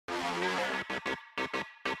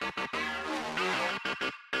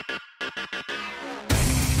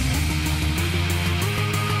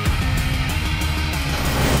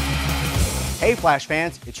Hey Flash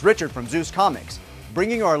fans, it's Richard from Zeus Comics,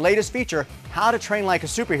 bringing you our latest feature, How to Train Like a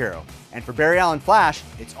Superhero. And for Barry Allen Flash,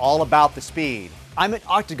 it's all about the speed. I'm at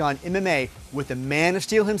Octagon MMA with the man of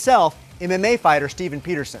steel himself, MMA fighter Steven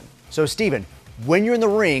Peterson. So Steven, when you're in the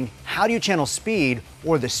ring, how do you channel speed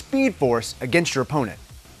or the speed force against your opponent?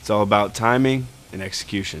 It's all about timing and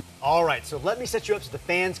execution. All right, so let me set you up so the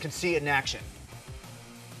fans can see it in action.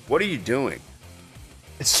 What are you doing?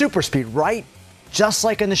 It's super speed, right? Just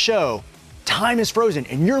like in the show. Time is frozen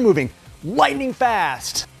and you're moving lightning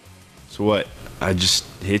fast. So what, I just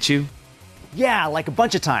hit you? Yeah, like a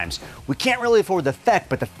bunch of times. We can't really afford the effect,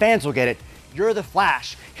 but the fans will get it. You're the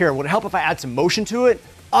Flash. Here, would it help if I add some motion to it?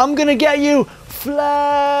 I'm gonna get you, Flash.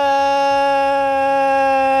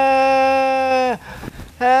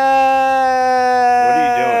 What are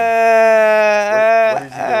you doing? What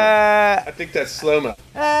is he doing? I think that's slow-mo.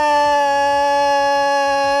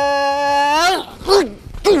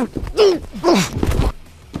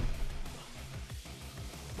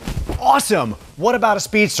 Awesome! What about a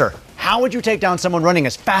speedster? How would you take down someone running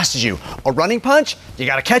as fast as you? A running punch? You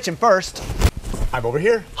gotta catch him first. I'm over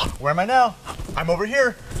here. Where am I now? I'm over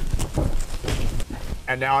here.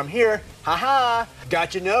 And now I'm here. Haha!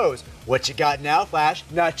 Got your nose. What you got now, Flash?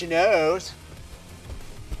 Not your nose.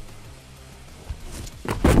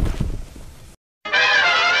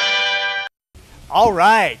 All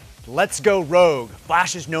right, let's go rogue.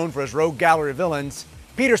 Flash is known for his rogue gallery of villains.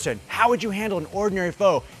 Peterson, how would you handle an ordinary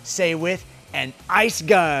foe, say with an ice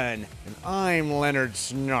gun? And I'm Leonard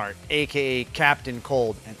Snart, AKA Captain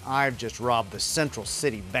Cold, and I've just robbed the Central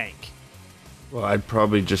City Bank. Well, I'd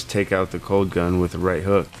probably just take out the cold gun with a right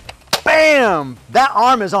hook. Bam! That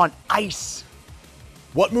arm is on ice.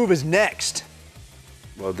 What move is next?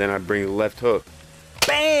 Well, then I'd bring the left hook.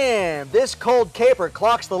 Bam! This cold caper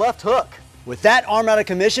clocks the left hook. With that arm out of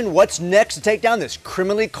commission, what's next to take down this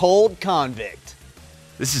criminally cold convict?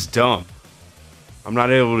 This is dumb. I'm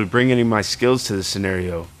not able to bring any of my skills to this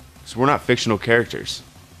scenario, so we're not fictional characters.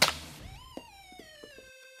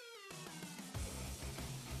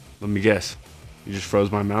 Let me guess. You just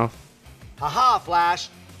froze my mouth? Haha, Flash.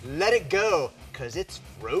 Let it go, cause it's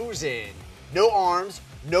frozen. No arms,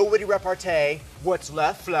 no witty repartee. What's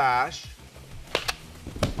left, Flash?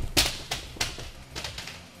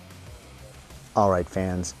 All right,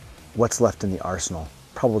 fans. What's left in the arsenal?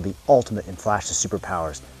 Probably the ultimate in Flash's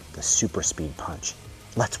superpowers, the super speed punch.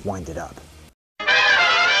 Let's wind it up.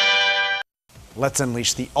 Let's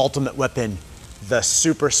unleash the ultimate weapon, the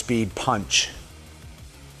super speed punch.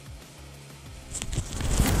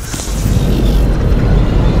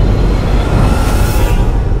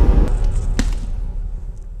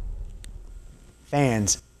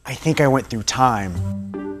 Fans, I think I went through time.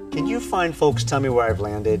 Can you fine folks tell me where I've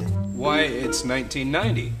landed? Why, it's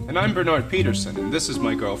 1990, and I'm Bernard Peterson, and this is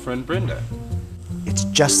my girlfriend, Brenda. It's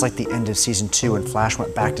just like the end of season 2 when Flash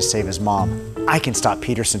went back to save his mom. I can stop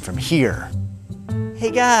Peterson from here. Hey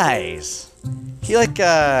guys, can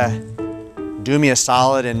you do me a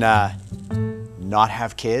solid and not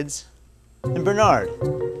have kids? And Bernard,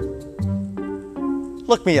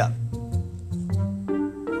 look me up.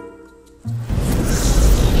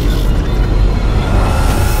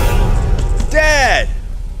 Dad!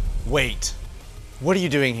 Wait, what are you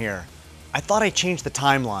doing here? I thought I changed the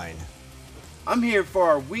timeline. I'm here for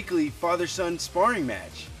our weekly father-son sparring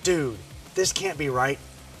match. Dude, this can't be right.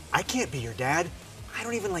 I can't be your dad. I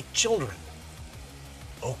don't even like children.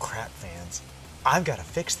 Oh crap, fans. I've got to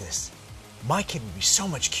fix this. My kid would be so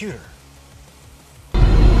much cuter.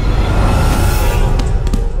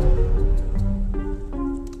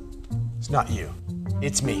 It's not you.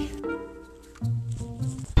 It's me.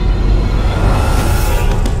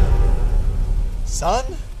 Son?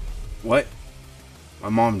 What? My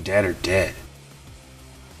mom and dad are dead.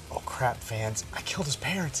 Oh crap, fans. I killed his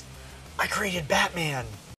parents. I created Batman.